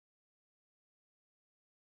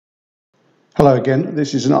Hello again.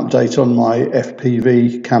 This is an update on my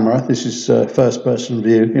FPV camera. This is first person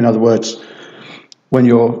view. In other words, when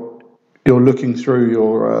you're looking through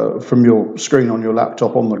your from your screen on your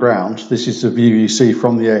laptop on the ground, this is the view you see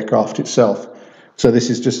from the aircraft itself. So this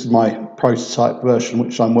is just my prototype version,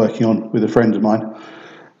 which I'm working on with a friend of mine.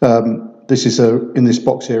 This is in this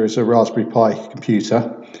box here is a Raspberry Pi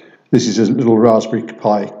computer. This is a little Raspberry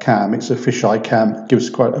Pi cam. It's a fisheye cam. It gives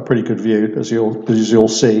quite a pretty good view, as you'll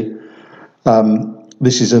see.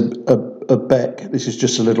 This is a BEC. This is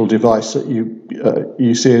just a little device that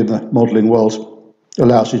you see in the modelling world.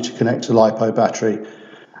 Allows you to connect a LiPo battery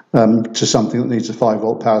to something that needs a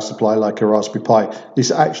 5-volt power supply like a Raspberry Pi. This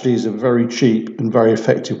actually is a very cheap and very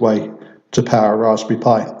effective way to power a Raspberry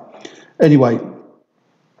Pi. Anyway,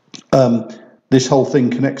 this whole thing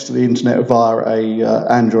connects to the internet via a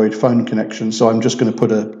Android phone connection. So I'm just going to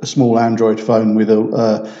put a small Android phone with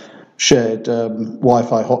a shared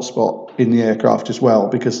Wi-Fi hotspot in the aircraft as well,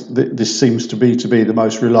 because this seems to be the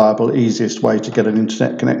most reliable, easiest way to get an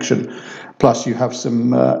internet connection. Plus, you have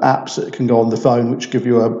some apps that can go on the phone which give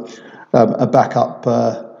you a backup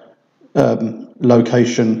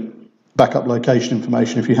location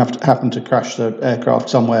information. If you happen to crash the aircraft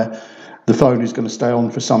somewhere, the phone is going to stay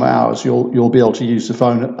on for some hours. You'll be able to use the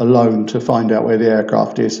phone alone to find out where the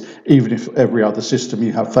aircraft is, even if every other system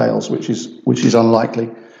you have fails, which is unlikely.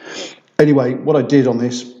 Anyway, what I did on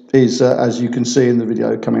this is, as you can see in the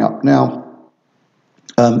video coming up now,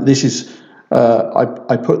 this is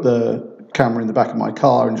I put the camera in the back of my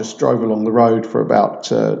car and just drove along the road for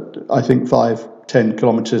about I think 5-10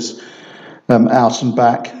 kilometers out and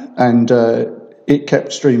back, and it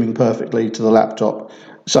kept streaming perfectly to the laptop.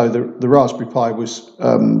 So the Raspberry Pi was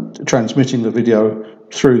transmitting the video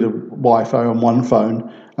through the Wi-Fi on one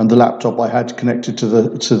phone, and the laptop I had connected to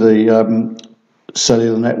the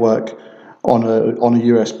cellular network on a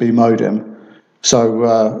USB modem. So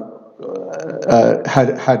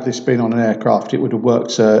had this been on an aircraft, it would have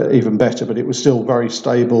worked even better, but it was still very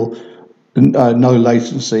stable, no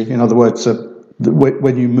latency. In other words,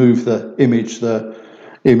 when you move the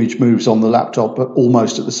image moves on the laptop, but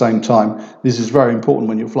almost at the same time. This is very important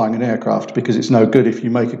when you're flying an aircraft, because it's no good if you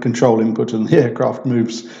make a control input and the aircraft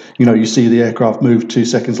moves, you see the aircraft move 2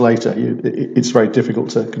 seconds later. It's very difficult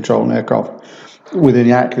to control an aircraft with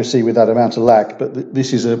any accuracy with that amount of lag, but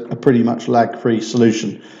this is a pretty much lag-free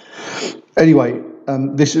solution. Anyway,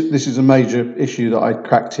 this is a major issue that I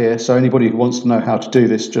cracked here, so anybody who wants to know how to do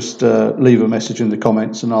this, just leave a message in the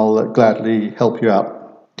comments and I'll gladly help you out.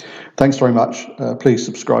 Thanks very much. Please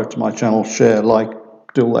subscribe to my channel, share, like,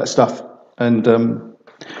 do all that stuff, and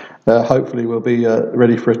hopefully we'll be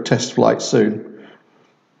ready for a test flight soon.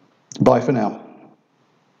 Bye for now.